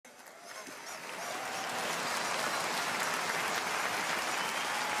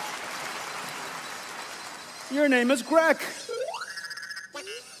Your name is Grek.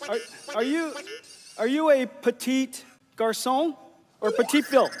 Are you a petite garçon or petite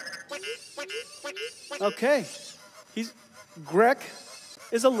fille? Okay. Grek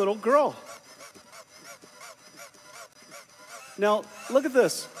is a little girl. Now, look at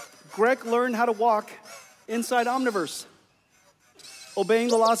this. Grek learned how to walk inside Omniverse, obeying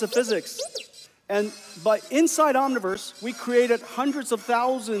the laws of physics. And inside Omniverse, we created hundreds of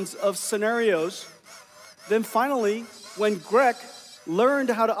thousands of scenarios. Then finally, when Grek learned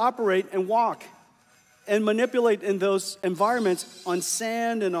how to operate and walk and manipulate in those environments on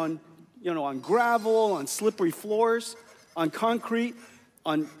sand and on gravel, on slippery floors, on concrete,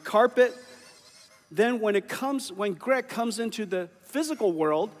 on carpet, then when Grek comes into the physical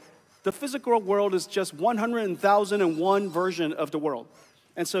world is just 100,001 version of the world.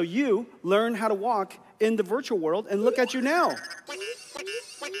 And so you learn how to walk in the virtual world, and look at you now.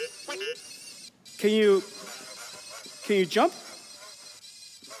 Can you jump?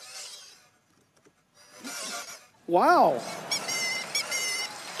 Wow.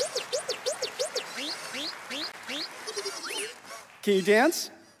 Can you dance?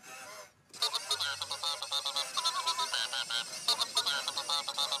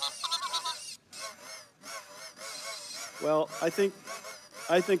 Well, I just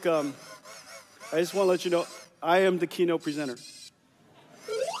want to let you know, I am the keynote presenter.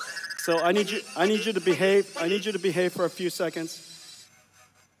 So I need you to behave. I need you to behave for a few seconds.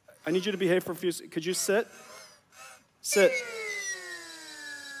 Could you sit? Sit.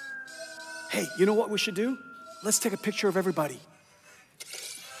 Hey, you know what we should do? Let's take a picture of everybody.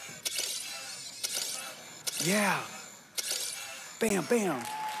 Yeah. Bam, bam.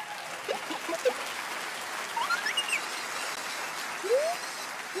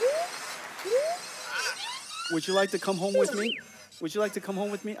 Would you like to come home with me? Would you like to come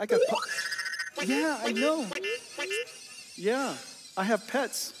home with me? Yeah, I know. Yeah, I have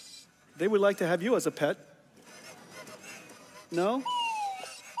pets. They would like to have you as a pet. No?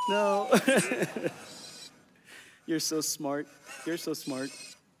 No. You're so smart. You're so smart.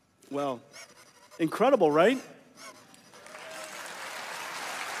 Well, incredible, right?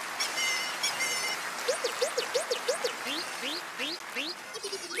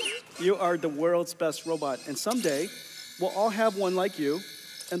 You are the world's best robot, and someday we'll all have one like you,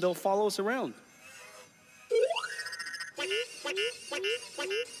 and they'll follow us around.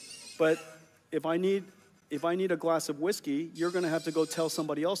 But if I need a glass of whiskey, you're going to have to go tell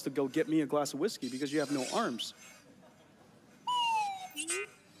somebody else to go get me a glass of whiskey because you have no arms.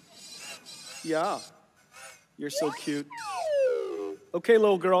 Yeah, you're so cute. Okay,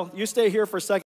 little girl, you stay here for a second.